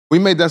We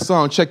made that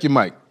song, Check Your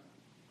Mic.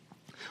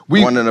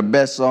 One of the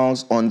best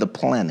songs on the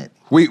planet.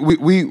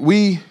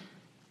 We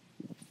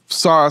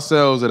saw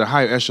ourselves at a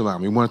higher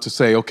echelon. We wanted to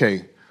say,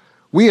 okay,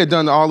 we had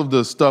done all of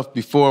the stuff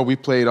before. We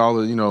played all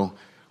the,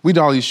 we did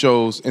all these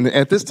shows. And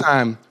at this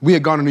time, we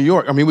had gone to New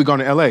York. I mean, we'd gone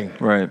to LA.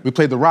 Right. We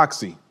played the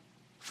Roxy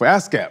for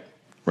ASCAP.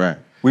 Right.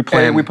 We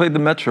played the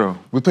Metro.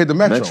 We played the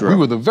Metro. We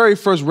were the very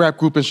first rap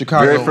group in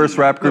Chicago. Very first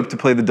rap group to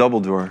play the double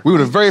door. We were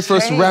the very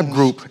first rap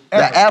group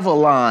ever. The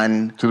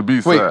Avalon. To the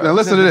B-side. Wait, now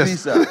listen to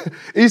this.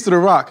 East of the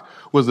Rock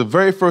was the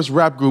very first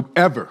rap group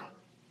ever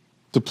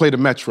to play the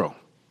Metro.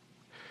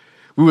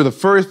 We were the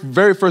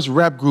very first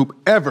rap group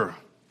ever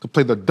to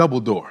play the double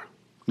door.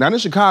 Not in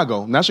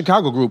Chicago, not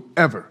Chicago group,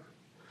 ever.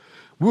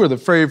 We were the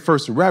very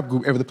first rap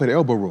group ever to play the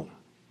Elbow Room.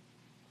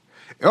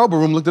 Elbow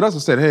Room looked at us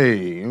and said,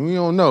 hey, we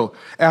don't know.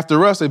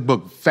 After us, they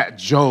booked Fat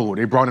Joe.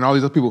 They brought in all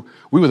these other people.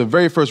 We were the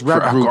very first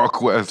rap group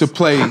to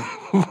play,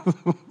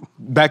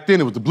 back then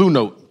it was the Blue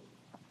Note,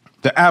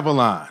 the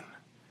Avalon.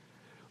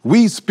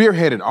 We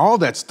spearheaded all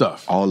that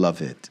stuff. All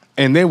of it.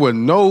 And there were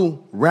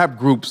no rap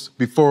groups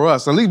before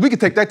us. At least we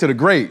could take that to the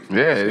grave.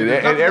 Yeah, and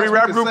every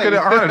rap group could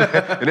have earned it.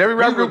 And every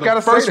rap group got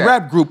to say that. First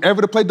rap group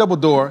ever to play double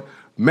door,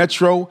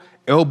 Metro,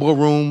 Elbow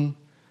Room,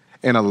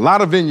 and a lot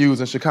of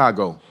venues in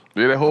Chicago.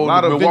 Yeah, that whole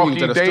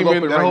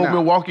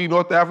Milwaukee,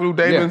 North Avenue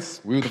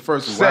Damons. Yeah, we were the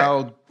first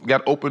Wild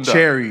got opened up.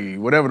 Cherry,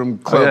 whatever them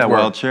clubs were.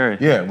 Wild Cherry.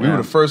 Yeah, we were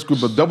the first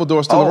group, but Double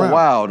Door still around. Oh,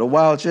 wow, the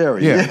Wild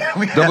Cherry. Yeah,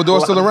 Double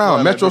Door still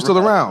around, Metro still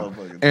around.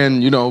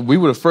 And, we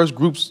were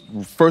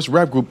the first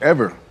rap group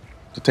ever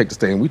to take the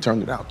stage, and we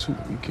turned it out, too.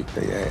 We kicked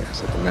their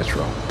ass at the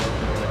Metro.